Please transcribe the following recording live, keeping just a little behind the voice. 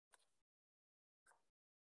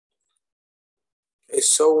Okay,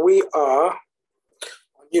 so we are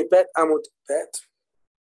on Yud Amud Bet,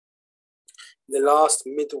 the last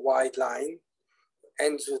mid-wide line,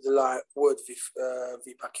 ends with the word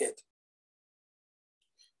Vipaked.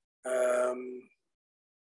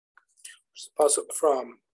 Pasuk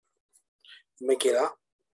from Megilah.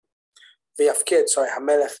 V'yafked,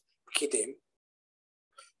 Hamelech Kidim.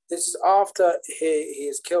 This is after he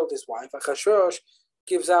has killed his wife. Achashverosh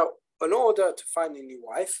gives out an order to find a new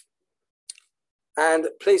wife and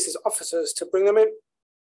places officers to bring them in.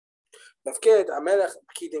 V'yafked, Hamelech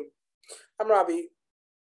Kidim. Amrabi,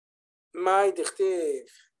 my dichtiv,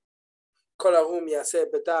 kol harum yaseh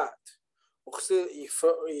bedat, uchzir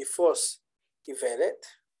yifos ivelet.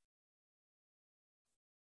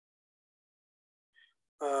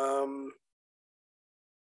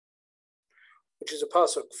 Which is a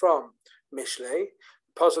pasuk from Mishlei.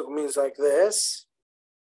 Pasuk means like this: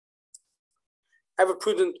 every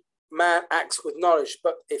prudent man acts with knowledge,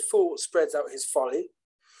 but a fool spreads out his folly.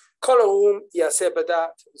 Kol harum yaseh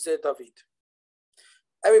bedat ze David.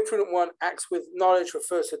 Every prudent one acts with knowledge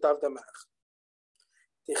refers to David HaMelech.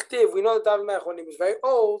 Dichtiv, we know that David HaMelech, when he was very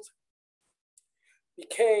old,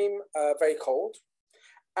 became very cold,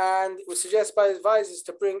 and it was suggested by his advisors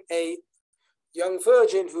to bring a young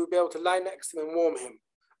virgin who would be able to lie next to him and warm him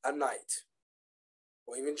at night,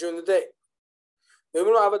 or even during the day.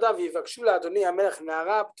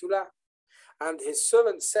 And his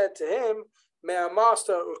servant said to him, may our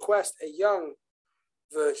master request a young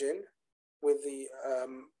virgin with the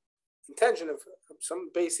intention of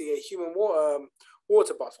basically a human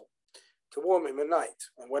water bottle to warm him at night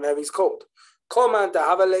and whenever he's cold. David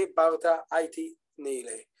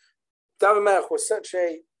Melech was such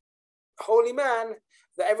a holy man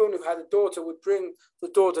that everyone who had a daughter would bring the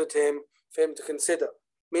daughter to him for him to consider. I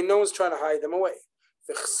mean, no one's trying to hide them away.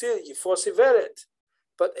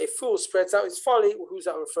 But a fool spreads out his folly. Who's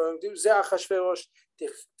that referring to?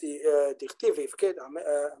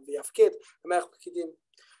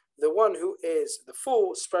 The one who is the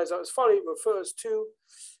fool spreads out his folly refers to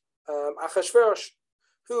Achashverosh,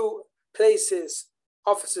 who places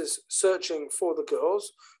officers searching for the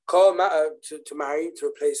girls to marry, to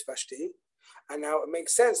replace Vashti. And now it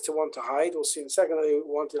makes sense to want to hide. We'll see in a second that he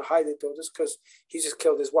wanted to hide his daughters because he just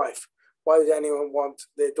killed his wife. Why would anyone want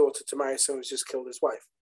their daughter to marry someone who's just killed his wife?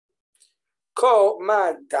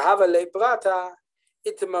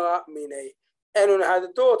 Anyone who had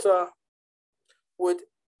a daughter would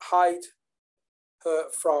hide her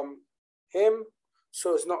from him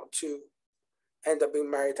so as not to end up being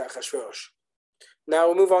married to Achashverosh. Now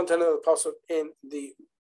we'll move on to another pasuk in the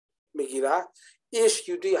Megillah. Ish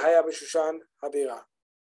Yudi haya b'Shushan habira.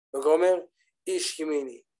 V'gomer ish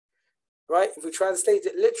Yemini. Right? If we translate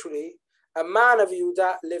it literally, a man of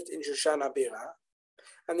Yehuda lived in Shushan habira.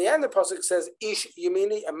 And the end of the pasuk says ish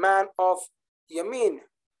Yemini, a man of Yamin,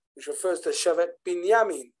 which refers to Shevet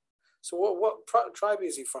Binyamin. So what tribe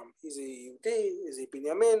is he from? Is he Yehudi? Is he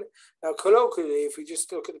Binyamin? Now colloquially, if we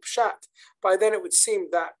just look at the Pshat, by then it would seem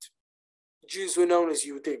that Jews were known as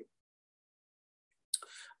Yehudim.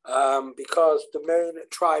 Because the main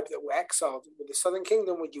tribe that were exiled with the southern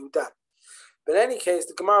kingdom were Yehuda. But in any case,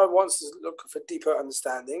 the Gemara wants to look for deeper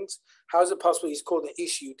understandings. How is it possible he's called an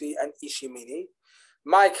Ish Yehudi and Ish Yemini?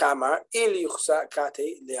 My kamar il yuchsa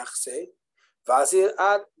kate leachse vazir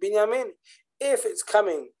ad binyamin. If it's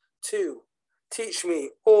coming to teach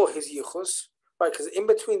me all his yichus, right? Because in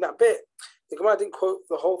between that bit, the Gemara didn't quote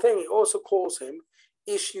the whole thing. He also calls him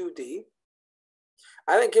Ish Yehudi,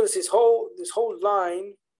 and it gives this whole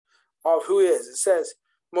line of who he is. It says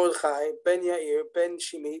Mordechai ben Yair ben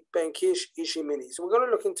Shimi ben Kish Ish Yemini. So we're going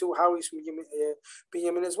to look into how he's from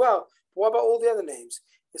Binyamin as well. But what about all the other names?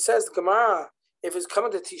 It says the Gemara, if it's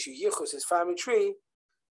coming to teach you yichus, his family tree,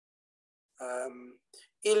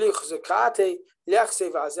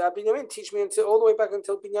 teach me until all the way back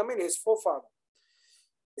until Binyamin, his forefather,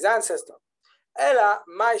 his ancestor. Ela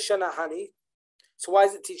my shanahani. So why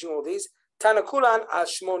is it teaching all these? Tanakulan al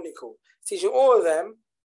shmoniku. Teaching all of them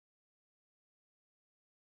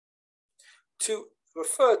to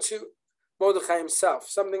refer to Mordechai himself,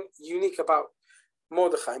 something unique about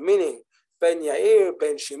Mordechai, meaning Ben Yair,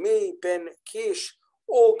 Ben Shimi, Ben Kish,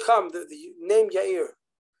 all come, the name Yair,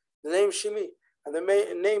 the name Shimi, and the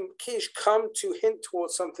name Kish come to hint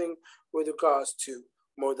towards something with regards to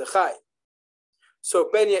Mordechai. So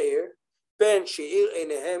Ben Yair, Ben Sheir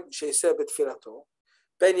Enehem Sheiseh Betfilato.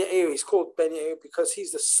 Ben Yair, he's called Ben Yair because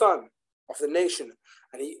he's the son of the nation,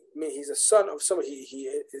 and he's a son of somebody. He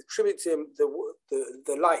attributes him the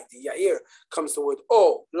light. The Yair comes the word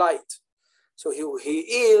light. So he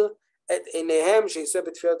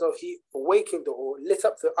awakened or lit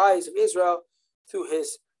up the eyes of Israel through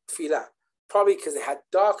his tefillah. Probably because they had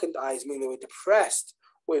darkened eyes, meaning they were depressed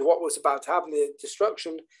with what was about to happen, the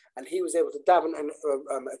destruction, and he was able to daven and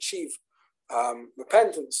achieve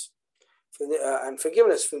repentance and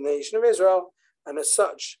forgiveness for the nation of Israel, and as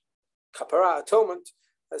such, kapara, atonement,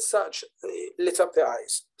 as such, lit up their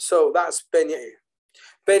eyes. So that's Ben Yair.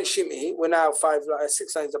 Ben Shim'i, we're now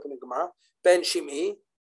 6 lines up in the Gemara. Ben Shim'i,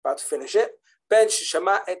 about to finish it. Ben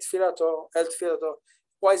Shishama et filato, el filato.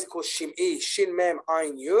 Why is it called Shim'i? Shin Mem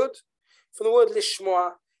Ayin Yud. From the word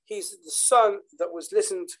Lishmoa, he's the son that was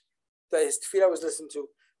listened, that his tefillah was listened to.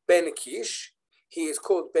 Ben Kish, he is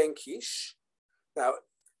called Ben Kish. Now,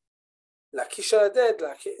 Lakisha dead,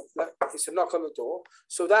 it's a knock on the door.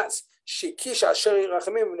 So that's Shikisha Asheri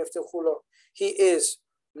Rachamim Neftechulo. He is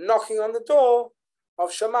knocking on the door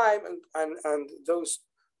of Shemaim, and those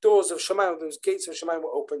doors of Shemaim, those gates of Shemaim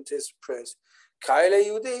were open to his prayers. Kaile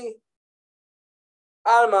Yudi,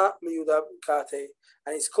 Alma Miyuda Kate,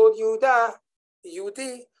 and he's called Yuda,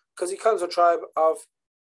 Yudi, because he comes from the tribe of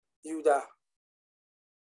Yuda.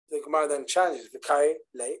 The Gemara then challenges the Kai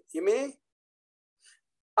Le Yemini.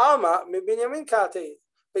 Alma Binyamin Kate,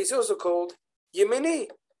 but he's also called Yemini.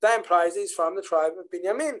 That implies he's from the tribe of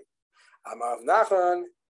Binyamin. Amar of Nachman,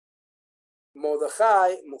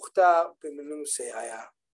 Mordechai Mukhtar B'Minusei Haya.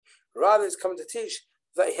 Rather, it's coming to teach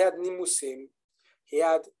that he had nimusim. He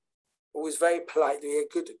was very polite. He had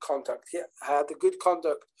good contact. He had the good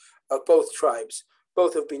conduct of both tribes,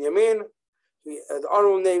 both of Binyamin. The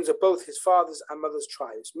honorable names of both his father's and mother's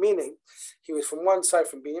tribes, meaning he was from one side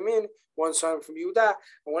from Binyamin, one side from Yehuda,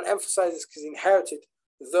 and one emphasizes because he inherited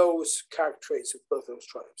those character traits of both those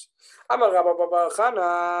tribes. Amar Rabba Bar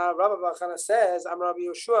Chana says, Amar Rabbi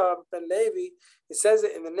Yoshua ben Levi, he says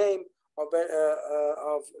it in the name of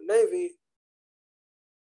Levi,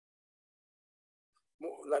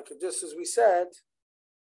 like just as we said,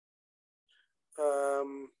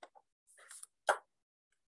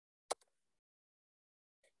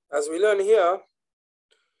 as we learn here,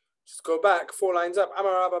 just go back 4 lines up.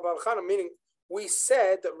 Amar Rabba Bar Chana, meaning we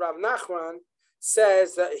said that Rav Nachman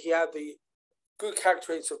says that he had the good character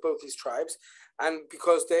traits of both these tribes, and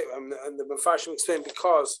because and the Mepharshim explained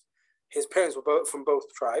because his parents were both from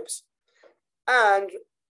both tribes. And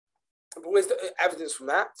where's the evidence from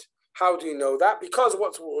that? How do you know that? Because of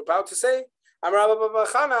what we're about to say. Amar Rabba Bar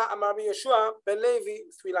Chana, Amar Rabbi Yeshua ben Levi,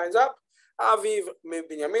 3 lines up. Aviv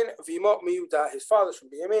Binyamin, Vimot Miyuda, his father's from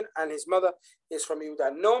Binyamin, and his mother is from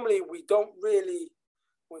Yehuda. Normally, we don't really,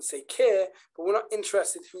 I wouldn't say care, but we're not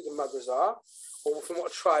interested who the mothers are, or from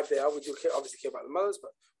what tribe they are. We do care, obviously care about the mothers,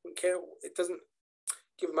 but we don't care. It doesn't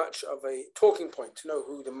give much of a talking point to know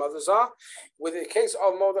who the mothers are. With the case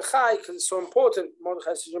of Mordechai, because it's so important,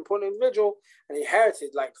 Mordechai is such an important individual, and he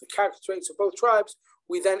inherited like the character traits of both tribes,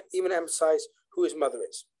 we then even emphasize who his mother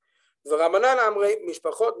is.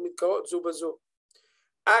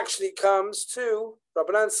 Actually comes to,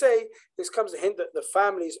 Rabbanan say, this comes to hint that the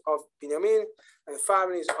families of Binyamin and the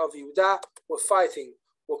families of Yehuda were fighting,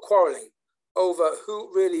 were quarreling over who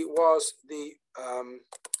really was the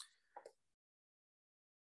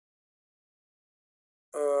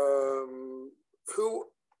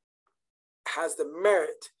who has the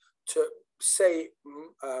merit to say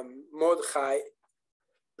Mordechai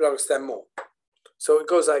belongs to them more. So it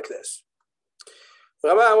goes like this.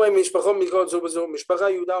 רבה אומרים משפחות מתגרות זו בזו, משפחה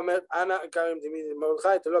יהודה אומרת אנא גרים דמיני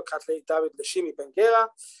מרדכי תלא קטלי דוד לשימי בן גרה,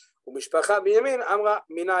 ומשפחה בנימין אמרה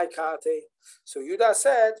מיני קראתי. So Yehuda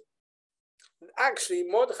said, actually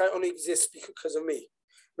Mordechai only exists because of me.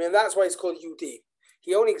 I mean, that's why it's called Yudi.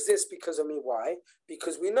 He only exists because of me. Why?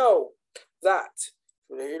 Because we know that,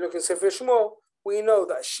 when you look at Sefer Shmuel, we know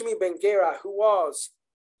that Shimi ben Gera, who was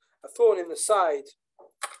a thorn in the side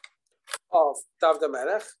of David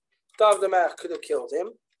HaMelech could have killed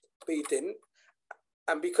him, but he didn't.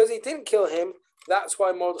 And because he didn't kill him, that's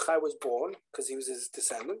why Mordechai was born, because he was his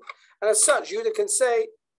descendant. And as such, Judah can say,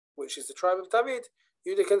 which is the tribe of David,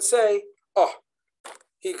 Judah can say, oh,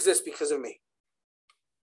 he exists because of me.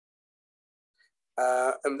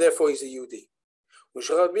 And therefore he's a Yehudi. And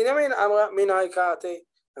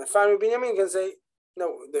the family of Binyamin can say,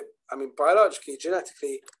 no, biologically,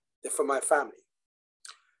 genetically, they're from my family.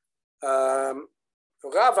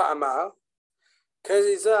 Rava Amar,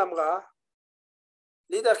 Keziza Amra,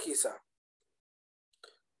 Lida Kisa.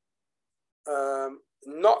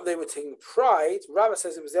 Not they were taking pride. Rava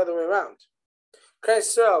says it was the other way around.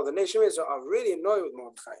 Israel, the nation of Israel, are really annoyed with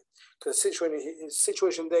Mordechai because the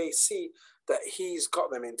situation they see that he's got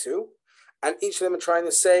them into, and each of them are trying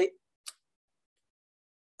to say,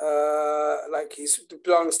 like he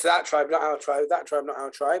belongs to that tribe, not our tribe, that tribe, not our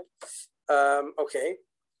tribe. Okay.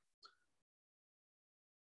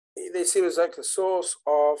 they seem as like the source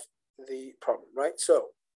of the problem, right?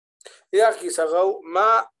 So,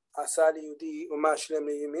 ma asali yudi uma shlem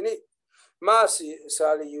liyimini, ma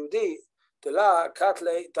asali yudi tela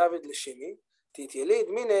katle David lishimi, titilid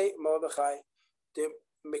mine Mordechai, the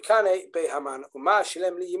mekane be Haman, uma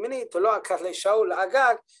shlem liyimini tela katle Shaul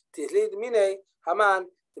laagag, titilid mine Haman,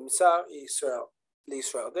 the Misar Israel.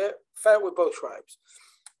 They're fed up with both tribes.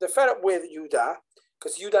 They're fed up with Judah,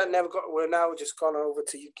 because Judah never got, we're now just gone over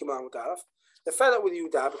to Gimel Mudalef. They're fed up with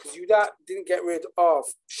Judah because Judah didn't get rid of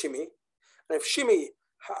Shimi. And if Shimi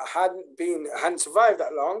hadn't survived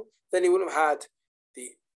that long, then he wouldn't have had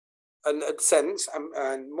a descendants,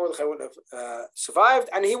 and Mordechai wouldn't have survived,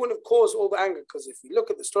 and he wouldn't have caused all the anger. Because if you look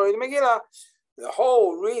at the story of the Megillah, the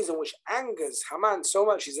whole reason which angers Haman so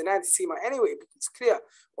much, he's an anti-Semite anyway, but it's clear.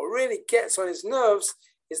 What really gets on his nerves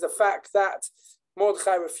is the fact that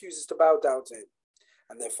Mordechai refuses to bow down to him.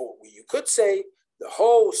 And therefore, you could say the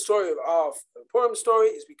whole story of the Purim story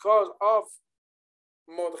is because of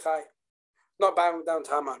Mordechai not bowing down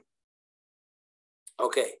to Haman.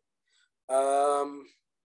 Okay.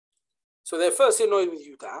 So they're firstly annoyed with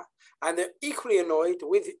Judah, and they're equally annoyed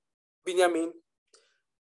with Binyamin.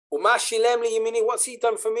 What's he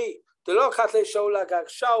done for me?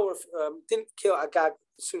 Shaul didn't kill Agag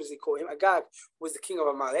as soon as he caught him. Agag was the king of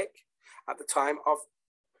Amalek at the time of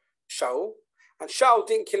Shaul, and Shaul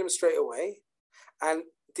didn't kill him straight away. And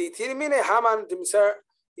Haman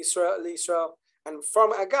Israel, and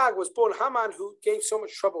from Agag was born Haman, who gave so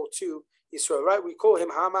much trouble to Israel. Right? We call him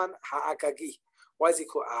Haman Ha'agagi. Why is he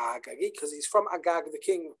called Agagi? Because he's from Agag, the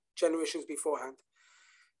king, generations beforehand.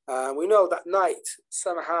 We know that night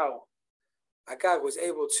somehow Agag was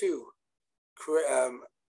able to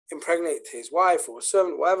impregnate his wife or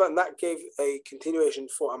servant, whatever, and that gave a continuation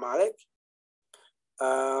for Amalek,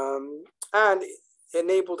 and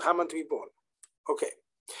enabled Haman to be born. Okay.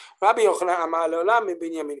 Rabbi Yochanan Amar Leolam min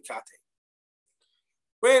Binyamin Kate.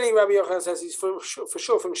 Really, Rabbi Yochanan says he's for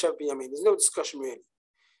sure from Shev Binyamin. There's no discussion really.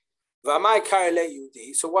 V'amai karele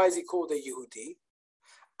Yehudi. So why is he called a Yehudi?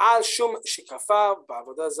 Al shum shikafar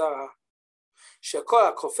ba'avodah zara.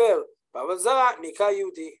 Shekol hakofer ba'avodah zara nikra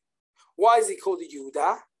Yehudi. Why is he called a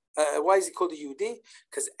Yehuda? Why is he called a Yehudi?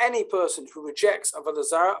 Because any person who rejects avodah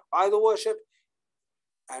zara, idol worship,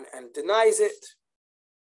 and denies it,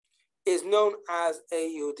 is known as a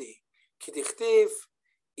Yehudi. Kidichtiv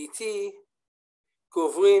iti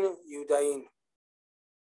govrin Yudain.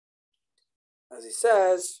 As he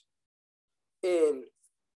says in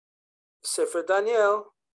Sefer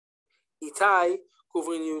Daniel, Itai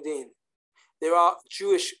govrin Yudin. There are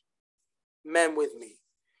Jewish men with me.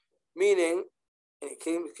 Meaning, and it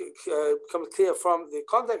becomes clear from the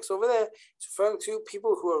context over there, it's referring to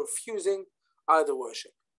people who are refusing idol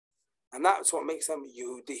worship. And that's what makes them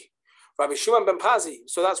Yehudi. Rabbi Shimon ben Pazi,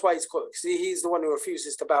 so that's why he's called, because he's the one who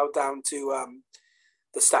refuses to bow down to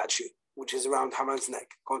the statue, which is around Haman's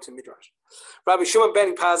neck, according to Midrash. Rabbi Shimon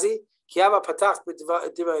ben Pazi,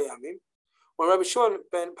 when Rabbi Shimon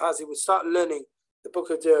ben Pazi would start learning the book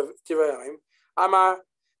of Divrei Yamim, Amar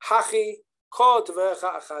Hachi Kol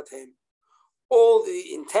Dvarecha Achadhem. All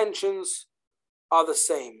the intentions are the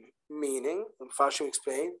same. Meaning, and Farshim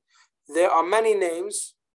explained, there are many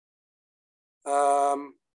names. There are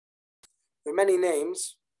many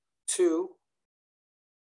names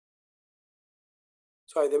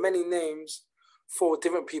for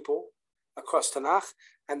different people across Tanakh,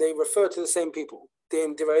 and they refer to the same people. They're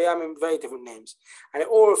in Divrei Yamim, very different names, and it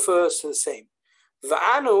all refers to the same.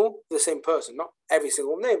 Va'anu, the same person, not every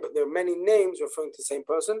single name, but there are many names referring to the same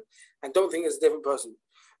person, and don't think it's a different person.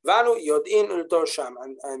 Va'anu Yodin Udor Sham,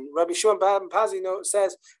 and Rabbi Shimon ben Pazi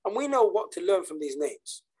says, and we know what to learn from these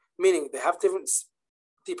names, meaning they have different,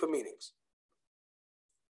 deeper meanings.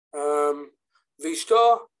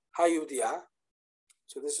 Vishto Hayudia,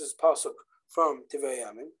 so this is pasuk from Divrei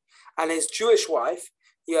Yamim, and his Jewish wife,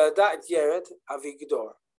 Yadat Yered Avi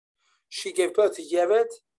Gedor. She gave birth to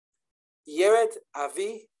Yered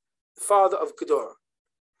Avi, the father of Gedor.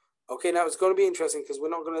 Okay, now it's going to be interesting because we're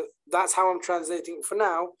not going to, that's how I'm translating it for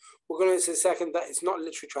now. We're going to say second that it's not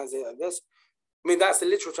literally translated like this. I mean, that's the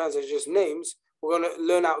literal translation, just names. We're going to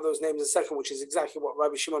learn out those names in a second, which is exactly what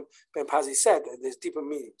Rabbi Shimon ben Pazi said. There's deeper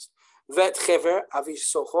meanings. Vet Chever Avi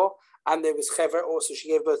Socho, and there was Chever also. She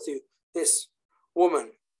gave birth to this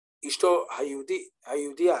woman, Ishto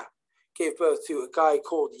Hayudia, gave birth to a guy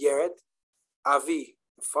called Yered Avi,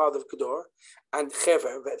 the father of Gedor, and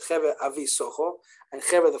Chever, Vet Chever Avi Socho, and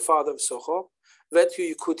Chever, the father of Socho, Vet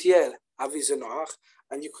Yukutiel Avi Zenoach,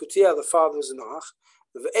 and Yukutiel, the father of Zenoach.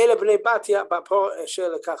 And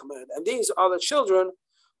these are the children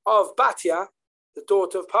of Batia, the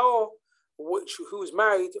daughter of Paro, who was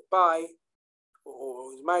married by,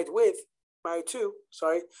 or was married to,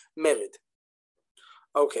 Merid.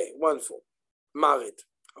 Okay, wonderful. Married.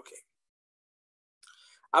 Okay.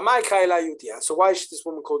 Amai Kaila Yudia. So why is this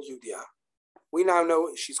woman called Yudia? We now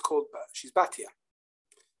know she's Batia.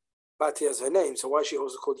 Batia is her name, so why is she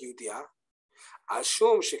also called Yudia?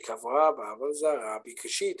 Ashum Shekavra Ba'avazara,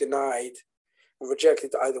 because she denied and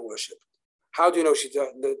rejected idol worship. How do you know she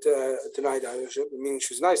denied idol worship? I mean,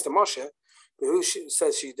 she was nice to Moshe, but who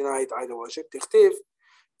says she denied idol worship?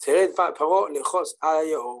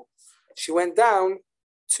 She went down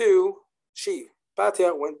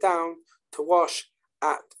Batia went down to wash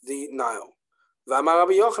at the Nile. Why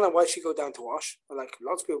did she go down to wash? Like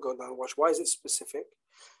lots of people go down to wash. Why is it specific?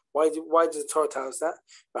 Why does the Torah tell us that?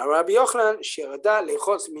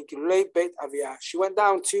 She went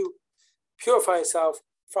down to purify herself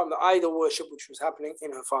from the idol worship which was happening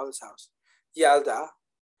in her father's house. Yalda,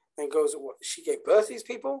 and goes, she gave birth to these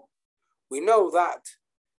people? We know that.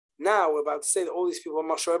 Now we're about to say that all these people are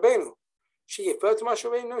Moshe Rabbeinu. She gave birth to Moshe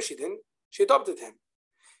Rabbeinu? No, she didn't. She adopted him.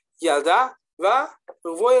 Yalda,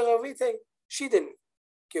 she didn't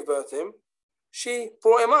give birth to him. She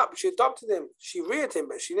brought him up. She adopted him. She reared him,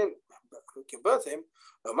 but she didn't give birth to him.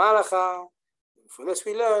 From this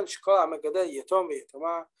we learn,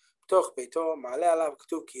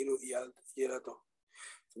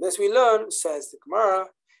 from this we learn, says the Gemara,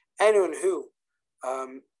 anyone who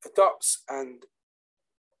adopts and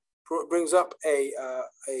brings up a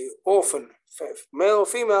orphan, male or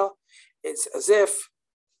female, it's as if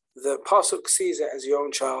the pasuk sees it as your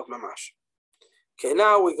own child, mamash. Okay,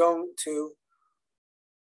 now we're going to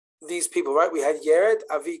these people, right? We had Yered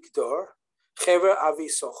Avi Gdor, Chever Avi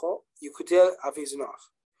Socho, Yekutiel Avi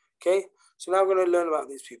Zanoach. Okay, so now we're going to learn about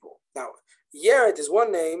these people. Now, Yered is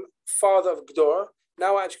one name, father of Gdor.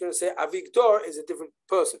 Now we're actually going to say Avi Gdor is a different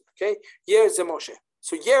person. Okay, Yered is Moshe.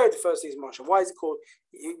 So Yered first is Moshe. Why is it called?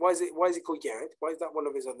 Why is he called Yered? Why is that one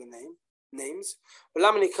of his other names?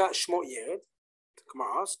 Shmot Yered. The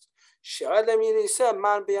Gemara asks,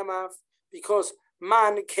 because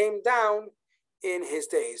man came down in his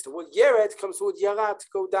days. The word Yered comes to the word Yarat, to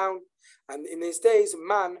go down, and in his days,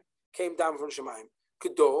 man came down from Shemaim.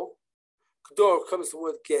 Kedor comes to the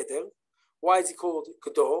word Geder. Why is he called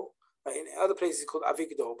Kedor? In other places, he's called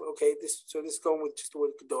Avigdor. But okay, this is going with just the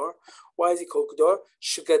word Kedor. Why is he called Kedor?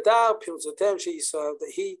 Shgadar Pilzotem Sheisa,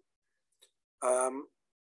 that he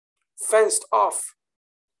fenced off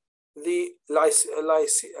the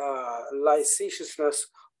licentiousness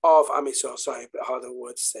of Am Yisrael. Sorry, a bit harder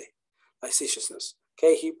word to say. Licentiousness.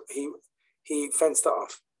 Okay, he fenced it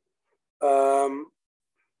off.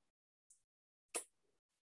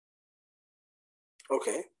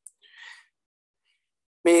 Okay.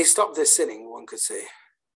 Meaning he stopped their sinning, one could say.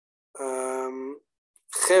 Chever.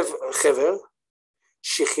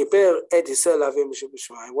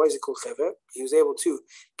 Why is it called Chever? He was able to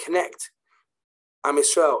connect Am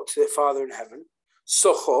Yisrael to their Father in heaven.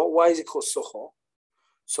 Socho. Why is it called Socho?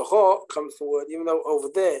 Socho comes from the word, even though over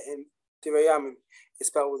there in Divrei Yamim it's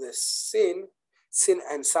spelled with a sin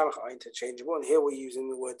and samach are interchangeable, and here we're using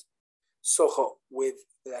the word Socho with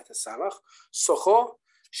the letter samach. Socho,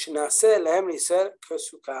 shenaseh lehem lisel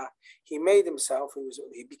kesukkah. He made himself.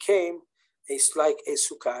 He became like a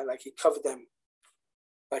sukkah, like he covered them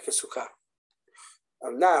like a sukkah.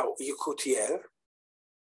 And now Yekutiel.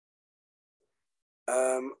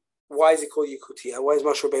 Why is it called Yekutiel? Why is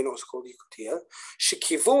Moshe Rabbeinu also called Yekutiel?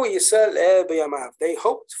 Shekivu Yisrael b'yamav. They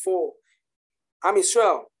hoped for Am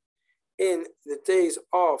Yisrael in the days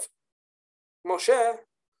of Moshe.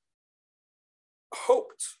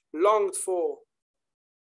 Longed for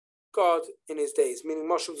God in his days, meaning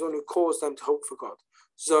Moshe was the one who caused them to hope for God.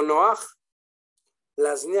 Zonoach,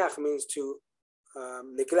 lazniach means to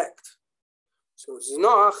neglect. So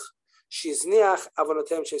Zonoach, shizniach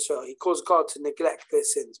avonotem she'Yisrael. He caused God to neglect their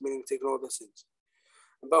sins, meaning to ignore their sins.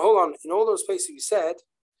 But hold on, in all those places we said,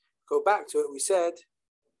 go back to it, we said,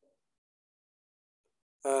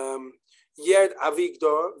 Yerd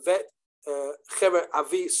Avigdor, Vet Chever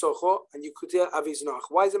Avi Socho, and Yekutiel Avi Zonoach.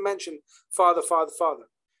 Why is it mentioned father, the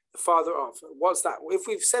father of? What's that? If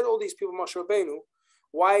we've said all these people Moshe Rabbeinu,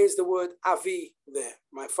 why is the word Avi there,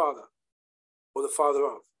 my father, or the father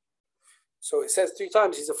of? So it says 3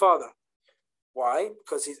 times he's a father. Why?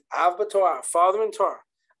 Because he's Av b'Torah, father in Torah,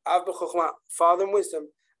 Av b'Chokhmah, father in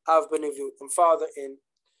wisdom, Av b'Nevut, and father in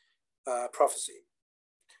prophecy.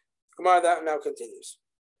 Gemara that now continues.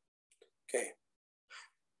 Okay.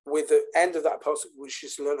 With the end of that passage, we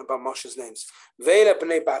just learn about Moshe's names. Ve'ela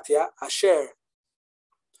b'nei Batia, Asher,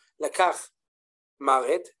 Lekach,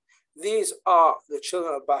 Mared. These are the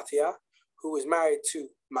children of Batia, who was married to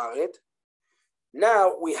Mared.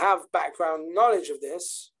 Now we have background knowledge of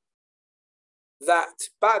this, that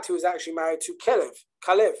Batu was actually married to Kalev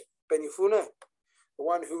ben Yefune, the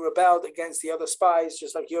one who rebelled against the other spies,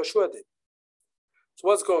 just like Yoshua did. So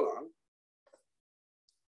what's going on?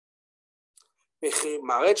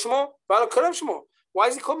 Why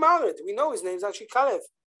is he called Mared? We know his name is actually Kalev.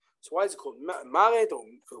 So why is it called Mared or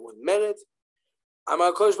Mered?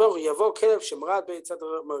 Amar Kodesh Baruch Hu Yavo Kalev Shemrad Beitzat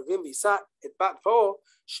Mergim V'Yisa Et Bat Paro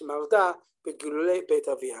Shemarda Begilulei Beit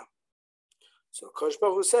Avia. So Kodesh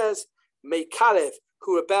Baruch Hu says, may Kalev,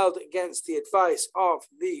 who rebelled against the advice of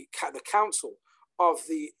the council of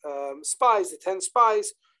the spies, the 10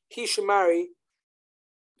 spies, he should marry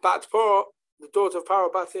Bat Paro, the daughter of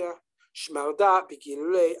Paro Bathia, Shmarda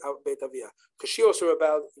Begilulei Beit Avia, because she also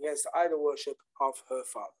rebelled against the idol worship of her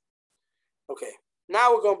father. Okay,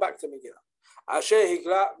 now we're going back to Megillah. Asher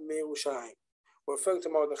Higla Me'Yerushalayim. We're referring to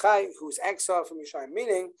Mordechai, who is exiled from Yerushalayim,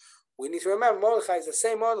 meaning we need to remember Mordechai is the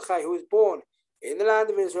same Mordechai who was born in the land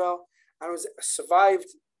of Israel and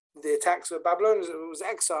survived the attacks of the Babylonians and was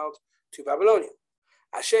exiled to Babylonia.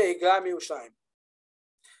 Asher Higla Me'Yerushalayim.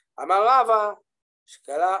 Amar Rava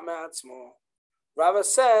Shekala Me'atzmo. Rava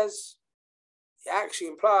says it actually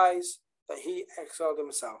implies that he exiled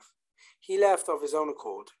himself. He left of his own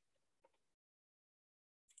accord.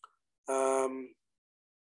 And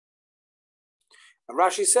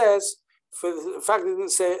Rashi says, for the fact that it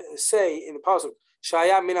didn't say in the pasuk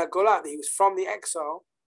Shaya Min HaGolah, that he was from the exile,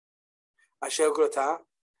 Asher Golata,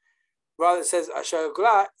 rather it says Asher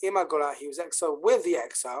Golah Im HaGolah, he was exiled with the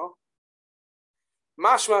exile.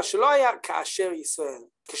 Mashma Shaloya Ka'asher Yisrael,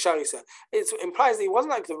 Kashar Yisrael. It implies that he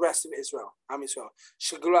wasn't like the rest of Israel, Am Yisrael,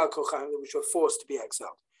 Shagula Kochan, which were forced to be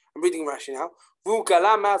exiled. I'm reading Rashi now. Vu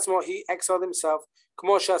Gala Ma'atzmo, he exiled himself.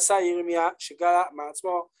 Just like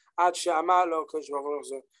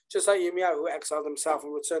Yirmiyah, who exiled himself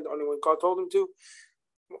and returned only when God told him to.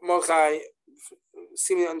 Mordechai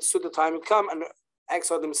seemingly understood the time had come and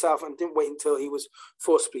exiled himself and didn't wait until he was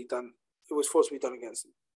forcibly done. It was forcibly done against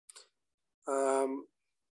him.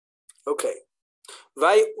 Okay.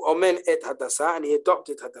 Vai omen et Hadassah, and he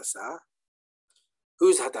adopted Hadassah.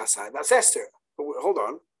 Who's Hadassah? That's Esther. Hold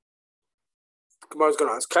on. Gemara's going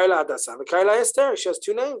to ask, Kaila Hadassah. The Kaila Esther, she has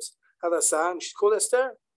 2 names, Hadassah, and she's called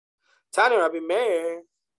Esther. Tanya Rabbi Meir.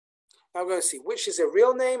 Now we're going to see which is a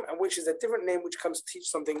real name and which is a different name which comes to teach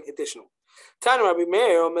something additional. Tanya Rabbi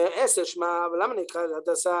Meir, Esther Shema,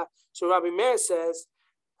 Hadassah. So Rabbi Meir says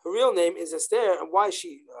her real name is Esther, and why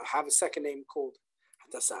she have a second name called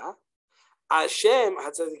Hadassah? Hashem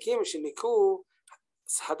Hatzadikim Sheniku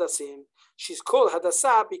Hadassim. She's called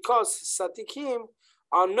Hadassah because Tzadikim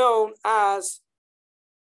are known as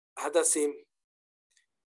Hadassim.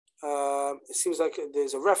 It seems like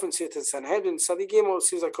there's a reference here to Sanhedrin, Tzadikim, or it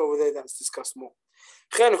seems like over there that's discussed more.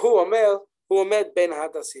 Chen hu omed ben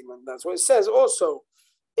Hadassim, and that's what it says also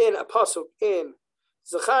in a pasuk in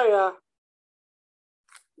Zechariah.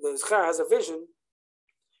 The Zechariah has a vision.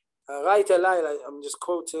 I'm just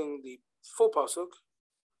quoting the full pasuk.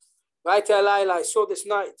 I saw this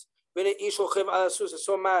night. I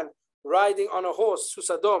saw a man riding on a horse,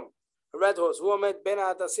 Susadom, a red horse.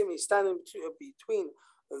 He's standing between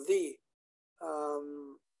the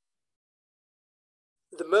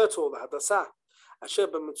myrtle, the Hadassah. So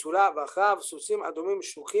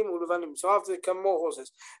after they come more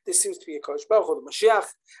horses. This seems to be a Kodesh Baruch Hu, the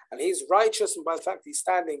Mashiach, and he's righteous, and by the fact he's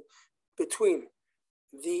standing between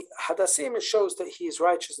the Hadassim, it shows that he is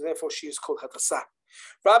righteous, and therefore she is called Hadassah.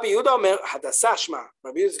 Rabbi Yehuda Omer Hadassah Shema.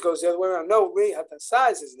 Rabbi Yehuda goes the other way around. No, really, Hadassah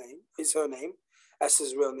is his name, is her name. That's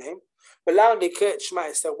his real name. But now Nikret Shema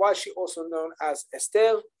Esther. Why is she also known as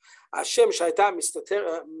Esther? Hashem Shaita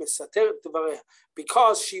Misater Devareh.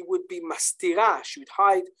 Because she would be mastira. She would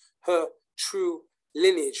hide her true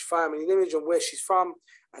lineage, family lineage, and where she's from,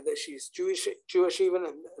 and that she's Jewish even.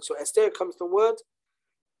 And so Esther comes from the word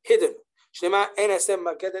hidden. As it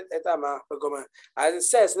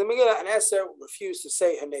says in the Megillah, and Esther refused to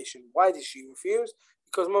say her nation. Why did she refuse?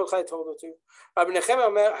 Because Mordechai told her to. Rabbi Nechemia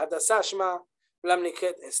Omer Hadassah Shema V'lam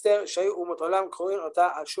Nikret Esther Shayu Umot Olam Korin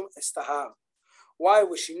Ota Al Shum Estahar. Why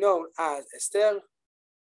was she known as Esther?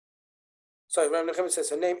 Sorry, Rabbi Nechemia says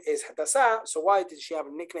her name is Hadassah. So why did she have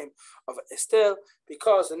a nickname of Esther?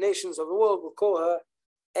 Because the nations of the world will call her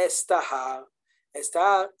Estahar.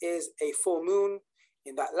 Estahar is a full moon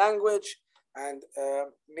in that language, and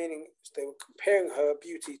meaning they were comparing her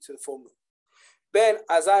beauty to the full moon. Ben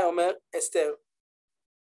Azai Omer Esther.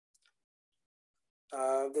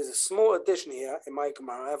 There's a small addition here in my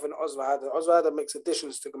Gemara. I have an Ozvahada. Ozvahada makes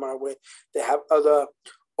additions to Gemara where they have other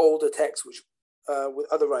older texts which with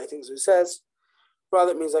other writings. It says,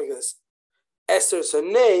 rather it means like this. Esther is her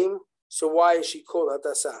name, So why is she called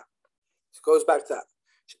Hadassah? It goes back to that.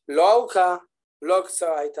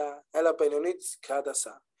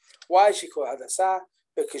 Why is she called Hadassah?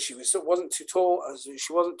 Because she wasn't too tall, as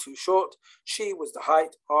she wasn't too short. She was the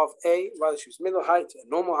height of rather she was middle height, a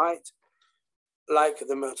normal height, like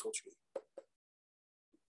the myrtle tree.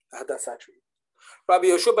 Hadassah tree. Rabbi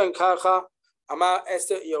Yoshua ben Karcha Amar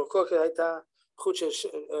Esther Yokoket Haita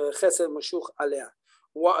Chesed Mashuch Alea.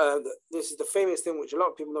 This is the famous thing which a lot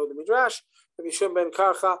of people know the Midrash. Rabbi Yoshua ben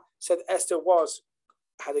Karcha said Esther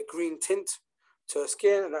had a green tint to her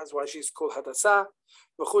skin, and that's why she's called Hadassah.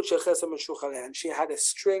 And she had a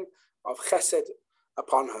string of chesed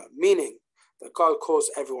upon her, meaning that God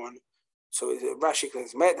caused everyone. So Rashi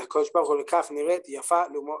claims,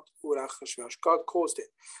 God caused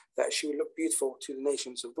it that she would look beautiful to the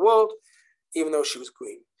nations of the world, even though she was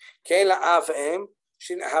green. She didn't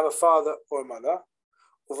have a father or a mother.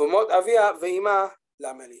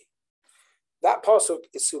 That pasuk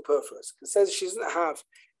is superfluous. It says she doesn't have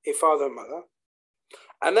a father or mother.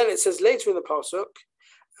 And then it says later in the pasuk,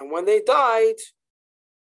 and when they died, it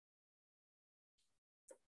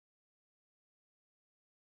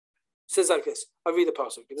says like this. I'll read the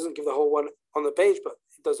pasuk. It doesn't give the whole one on the page, but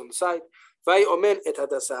it does on the side. Vai omen et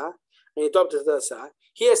Hadassah, and he adopted Hadassah.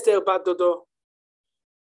 He Esther bat dodo.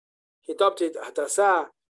 He adopted Hadassah,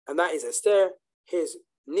 and that is Esther, his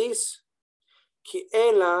niece. Ki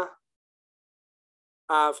ela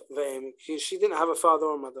av ve'em. She didn't have a father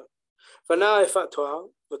or mother. V'na ifat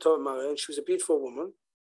toal v'tov, and she was a beautiful woman.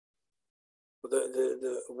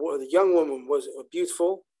 The young woman was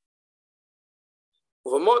beautiful.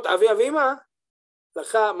 And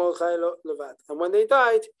when they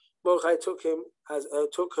died, Mordechai took her as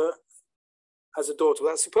a daughter.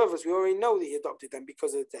 That's superfluous. We already know that he adopted them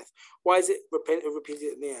because of the death. Why is it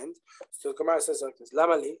repeated in the end? So Gemara says like this: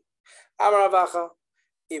 Lamali, Amaravacha,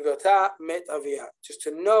 Ibata met Avia. Just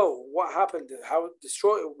to know what happened, how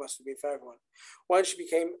distraught it must have been for everyone.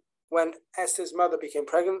 When Esther's mother became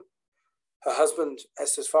pregnant, her husband,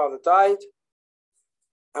 Esther's father, died.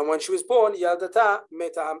 And when she was born, Yadata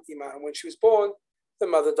Metaham Ima. And when she was born, the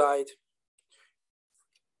mother died.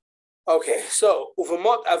 Okay, so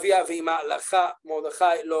Uvamot Avia Vima Lacha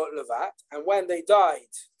Mordechai Lo Levat. And when they died,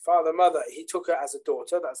 father, mother, he took her as a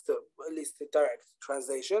daughter. That's at least the direct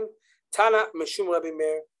translation. Tana Meshum Rabbi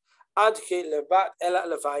Meir Adke Levat Ela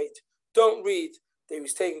Levait. Don't read that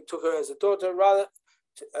he took her as a daughter. Rather,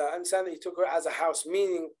 understand that he took her as a house,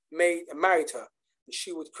 meaning married her, and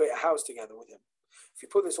she would create a house together with him. If you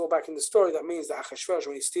put this all back in the story, that means that Achashverosh,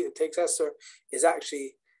 when he takes Esther is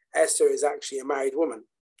actually a married woman,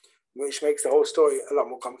 which makes the whole story a lot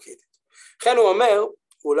more complicated. Chenu Omer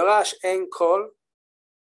Ularash En Kol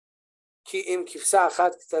Ki Im Kifsa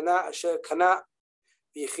Achat Ktana Asher Kana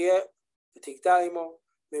V'Yichye V'Tigdal Imo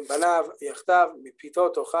Min Banav Yachtav Mipito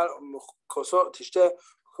Tochal Koso Tishte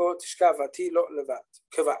Ko Tishka Vati Lo Levat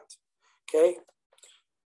Kavat. Okay.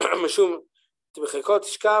 Mashum Tibchekot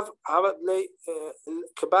Tishkav Havat Le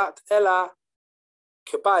Kabat Ela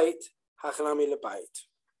Kabait Hachanami Lebait.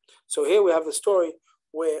 So here we have the story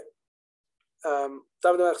where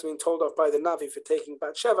David is being told off by the Navi for taking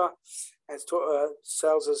Bathsheba and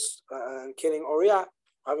sells us and killing Uriah,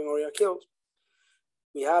 having Uriah killed.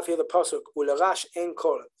 We have here the pasuk Ularash En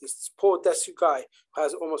Kol. This poor destitute guy who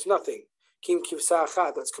has almost nothing. Kim Kivsa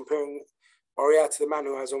Achad, that's comparing Uriah to the man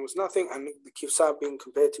who has almost nothing, and the Kivsa being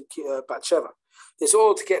compared to Bathsheba. This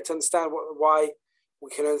all to get to understand why we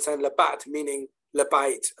can understand Labat, meaning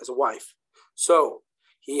Labait, as a wife. So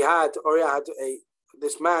Uriah had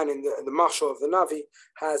this man in the marshal of the Navi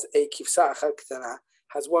has a Kivsa Achad Ketana,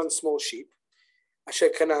 has one small sheep, Asher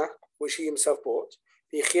Kana, which he himself bought,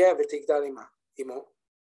 V'Yichye V'Tigdal Imo,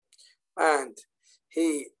 and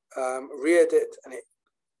he reared it, and it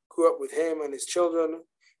grew up with him and his children,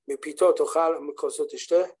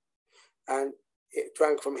 and it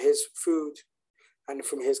drank from his food and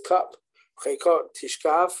from his cup,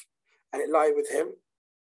 and it lied with him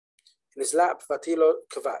in his lap,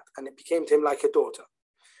 and it became to him like a daughter.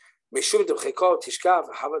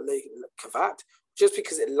 Just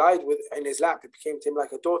because it lied in his lap, it became to him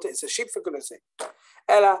like a daughter. It's a sheep, for goodness sake.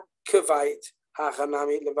 Ella kavait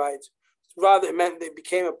hachanami levait. Rather, it meant that it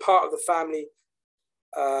became a part of the family,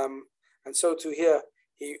 and so to here,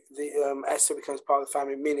 Esther becomes part of the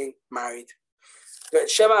family, meaning married. But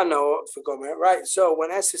Shema no for Gomer, right? So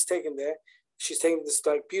when Esther's taken there, she's taken this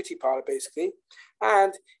like beauty parlor basically,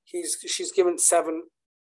 and she's given 7.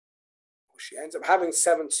 She ends up having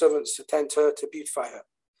 7 servants to tend to her, to beautify her.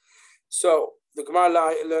 So The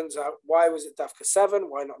Gemara learns out why was it Dafka 7,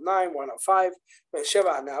 why not 9, why not 5? But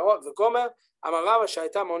Sheva Naot, the Gomer, Amarava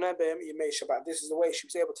Shaita Moneh Be'em Yemei Shabbat. This is the way she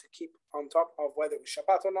was able to keep on top of whether it was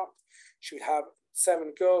Shabbat or not. She would have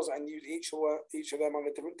 7 girls and use each of them on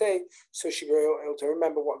a different day, so she'd be able to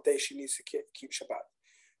remember what day she needs to keep Shabbat.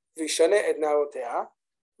 Vishane et Naotea,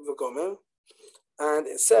 the Gomer, and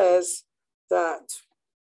it says that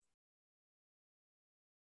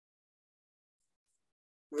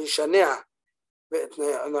Vishanea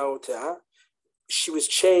she was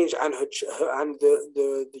changed, and her and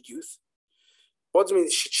the youth. What does it mean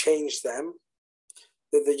she changed them?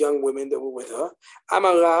 The young women that were with her.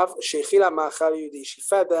 Amarav shechila ma'achal yudi. She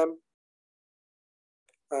fed them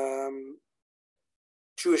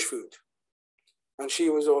Jewish food, and she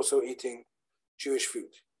was also eating Jewish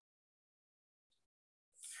food.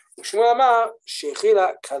 Shmuel amar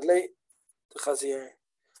shechila kadlei t'chazir,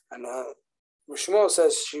 and Shmuel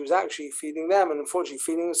says she was actually feeding them, and unfortunately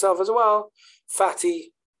feeding herself as well,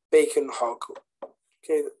 fatty bacon hog.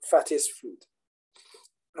 Okay, the fattiest food.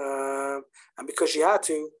 And because she had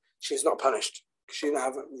to, she's not punished. She didn't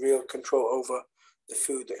have real control over the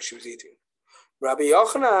food that she was eating. Rabbi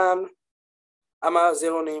Yochanan Amar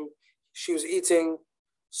Zeronim, she was eating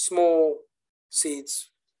small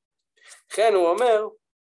seeds. Chenu Omer,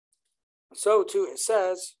 so too it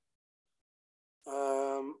says,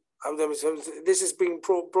 this is being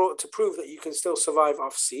brought to prove that you can still survive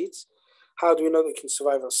off seeds. How do we know that you can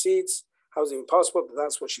survive off seeds? How is it even possible that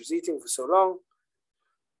that's what she was eating for so long?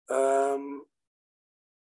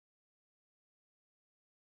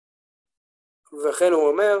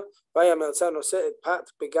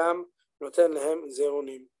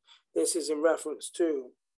 This is in reference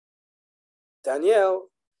to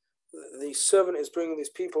Daniel. The servant is bringing these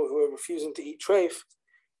people who are refusing to eat treif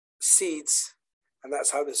seeds, and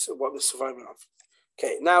that's how what they're surviving off.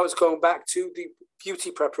 Okay, now it's going back to the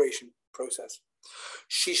beauty preparation process.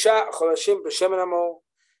 Shisha cholashim b'shemen hamor.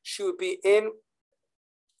 She would be in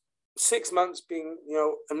 6 months being,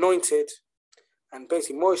 anointed and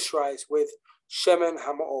basically moisturized with shemen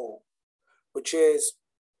hamor, which is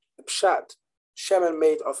the pshat, shemen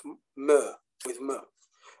made of myrrh, with myrrh.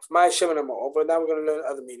 My shemen hamor, but now we're going to learn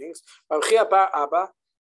other meanings. Rabbi bar Abba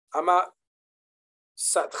Amar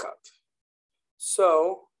Satchat.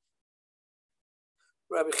 So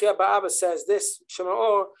Rabbi bar Abba says this shemen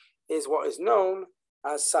hamor is what is known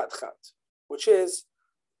as satchat, which is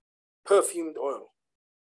perfumed oil.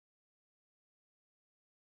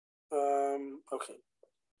 Okay.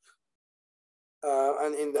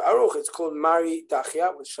 And in the Aruch, it's called Mari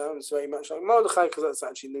Dachia, which sounds very much like Mordechai, because that's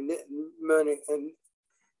actually the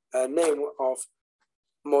name of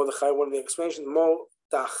Mordechai. One of the explanations,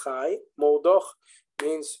 Mordechai, Mordoch,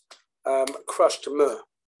 means crushed myrrh.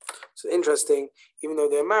 So interesting, even though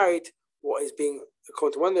they're married, what is being,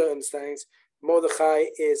 according to one of their understandings, Mordechai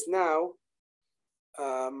is now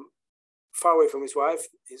far away from his wife.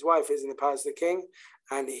 His wife is in the palace of the king,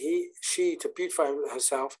 and she, to beautify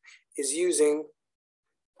herself, is using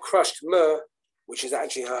crushed myrrh, which is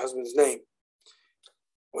actually her husband's name,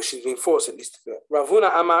 or she's been forced at least to do it. Rav Huna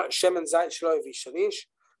Amar Shemen Zait Shelo V'Shalish.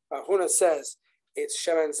 Rav Huna says it's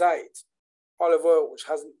Shemen Zait, olive oil, which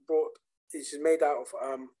is made out of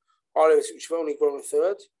olives which have only grown a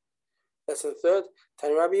third, less than a third.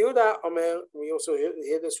 Tani Rabbi Yehuda Omer, we also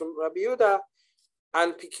hear this from Rabbi Yehuda,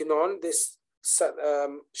 An Pikinon, this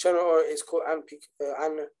shemen oil is called An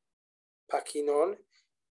Pakinon,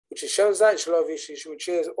 which is Shemen Zait Shelo V'Shalish, which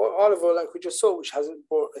is olive oil like we just saw, which hasn't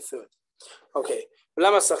brought a third. Okay,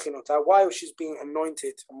 why was she being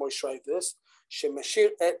anointed and moisturized this?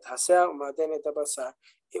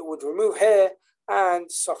 It would remove hair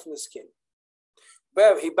and soften the skin.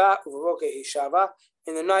 In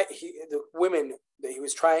the night, the women that he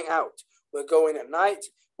was trying out were going at night.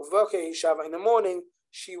 In the morning,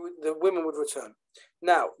 the women would return.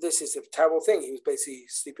 Now, this is a terrible thing. He was basically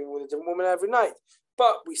sleeping with a different woman every night.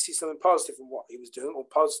 But we see something positive in what he was doing, or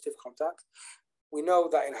positive contact. We know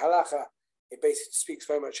that in halacha, it basically speaks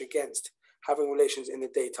very much against having relations in the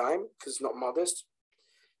daytime because it's not modest.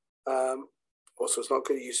 Also, it's not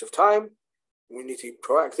good use of time. We need to be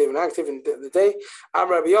proactive and active in the day.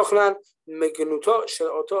 Rabbi Yochanan, meganuto shel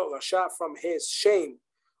oto rasha, from his shame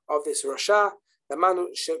of this rasha. The man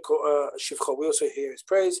shivcho, we also hear his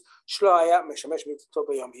praise. Shlo haya meshamesh mitato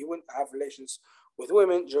bayom. He wouldn't have relations with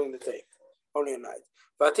women during the day, only at night.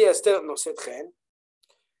 Vati Esther noset chen.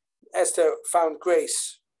 Esther found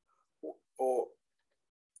grace, or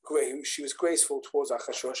she was graceful towards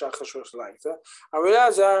Achashverosh. Achashverosh liked her.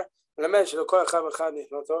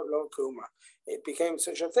 It became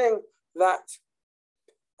such a thing that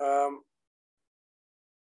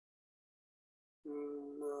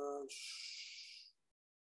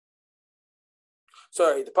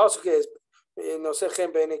Sorry, the pasuk is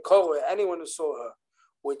anyone who saw her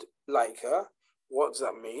would like her. What does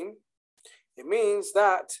that mean? It means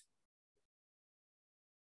that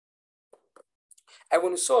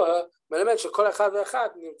everyone who saw her,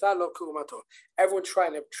 everyone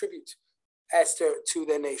trying to attribute Esther to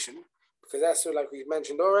their nation, because Esther, like we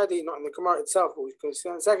mentioned already, not in the Gemara itself, but we can see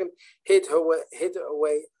in a second, hid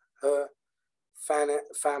away her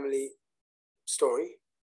family story,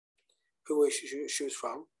 who she was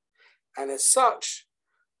from, and as such,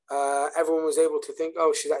 everyone was able to think,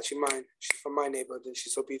 oh, she's actually mine. She's from my neighborhood, and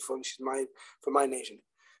she's so beautiful, and she's mine from my nation.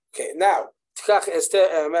 Okay, now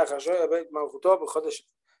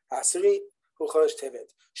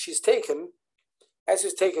she's taken.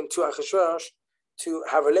 Esther's taken to Achashverosh to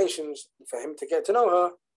have relations, for him to get to know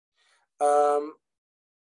her,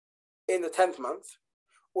 in the 10th month,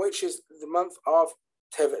 which is the month of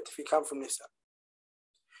Tevet, if you come from Nisa.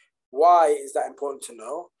 Why is that important to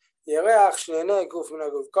know?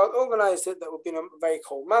 God organized it that would be a very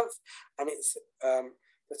cold month, and it's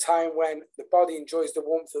the time when the body enjoys the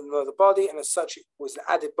warmth of another body, and as such it was an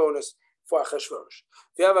added bonus for Achashverosh.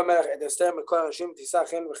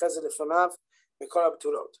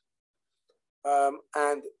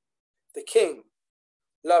 And the king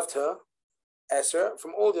loved her, Esther,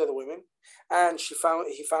 from all the other women, and she found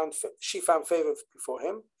favor before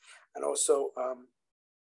him, and also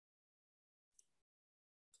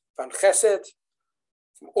found chesed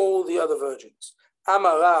from all the other virgins.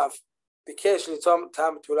 Amarav bikesh litom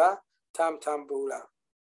tam tula tam bula.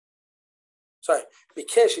 Sorry,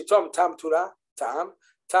 bikesh litom tam tula tam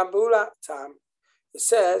bula tam. It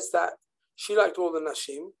says that she liked all the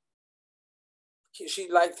nashim. He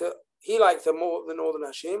liked her more than all the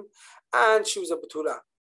nashim, and she was a betula.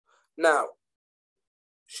 Now,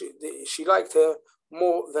 she liked her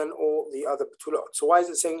more than all the other betulot. So why is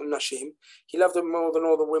it saying nashim? He loved her more than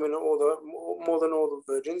all the women, more than all the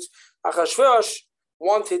virgins. Achashverosh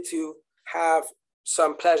wanted to have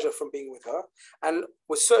some pleasure from being with her, and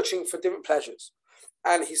was searching for different pleasures.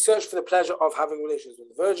 And he searched for the pleasure of having relations with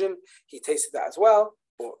the virgin. He tasted that as well,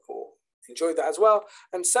 or enjoyed that as well.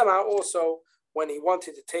 And somehow also, when he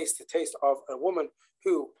wanted to taste the taste of a woman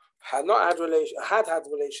who had had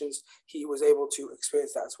relations, he was able to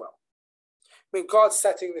experience that as well. I mean, God's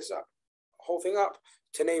setting this up, whole thing up,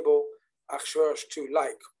 to enable Achashverosh to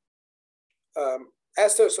like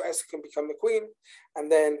Esther, so Esther can become the queen, and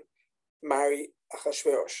then marry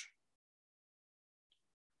Achashverosh.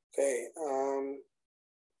 Okay.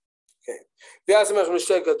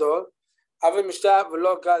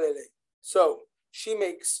 So he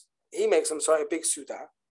makes a big suda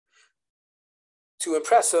to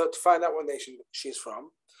impress her, to find out what nation she's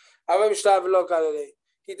from.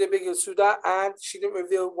 He did big suda, and she didn't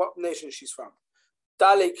reveal what nation she's from.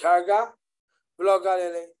 Dale karga v'lo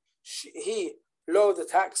galile. He lowered the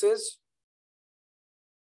taxes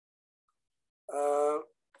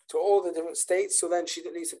to all the different states, so then she'd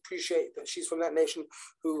at least appreciate that she's from that nation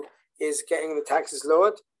who is getting the taxes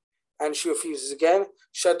lowered, and she refuses again.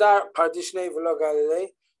 Shadar pardishne v'lo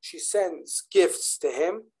galile. She sends gifts to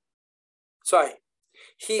him. Sorry,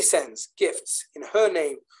 he sends gifts in her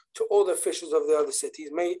name to all the officials of the other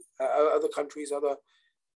cities, other countries, other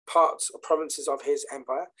parts or provinces of his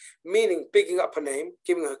empire, meaning bigging up her name,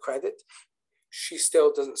 giving her credit. She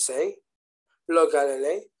still doesn't say. Lo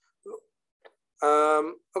Galilei.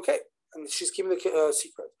 Okay, and she's keeping the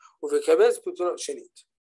secret.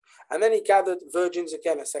 And then he gathered virgins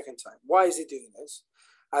again a second time. Why is he doing this?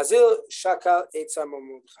 Azil Shakal Eitzam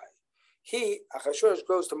Mordechai. He, Achashverosh,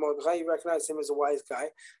 goes to Mordechai, he recognizes him as a wise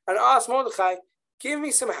guy, and asks Mordechai, give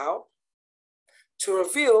me some help to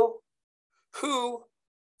reveal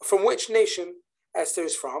from which nation Esther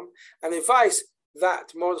is from. And the advice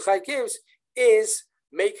that Mordechai gives is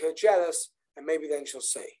make her jealous, and maybe then she'll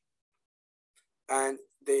say. And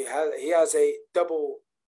he has a double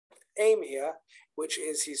aim here, which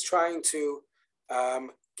is he's trying to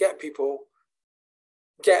get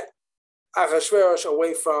Achashverosh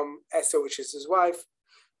away from Esther, which is his wife.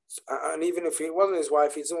 And even if he wasn't his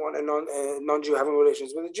wife, he doesn't want a non-Jew having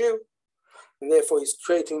relations with a Jew. And therefore, he's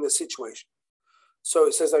creating the situation. So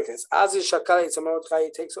it says like this. Aziz Shakal Eitzam Mordechai,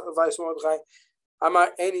 he takes advice from Mordechai.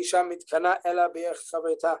 Amar Ein Isha Mitkana Ela Be'ech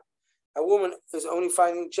Chavreta. A woman is only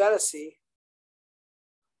finding jealousy,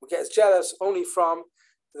 or gets jealous only from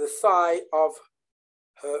the thigh of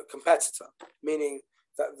her competitor, meaning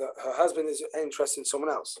that her husband is interested in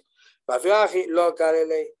someone else. And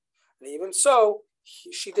even so,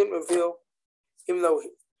 she didn't reveal, even though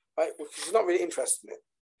she's not really interested in it.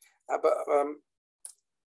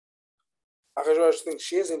 Achashverosh thinks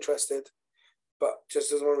she is interested, but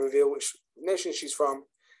just doesn't want to reveal which nation she's from,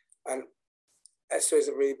 and Esther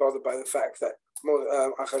isn't really bothered by the fact that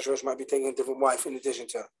Achashverosh might be taking a different wife in addition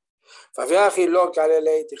to her. And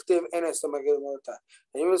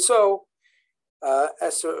even so,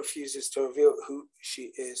 Esther refuses to reveal who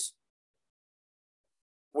she is,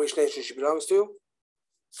 which nation she belongs to.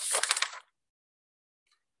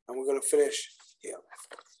 And we're going to finish here.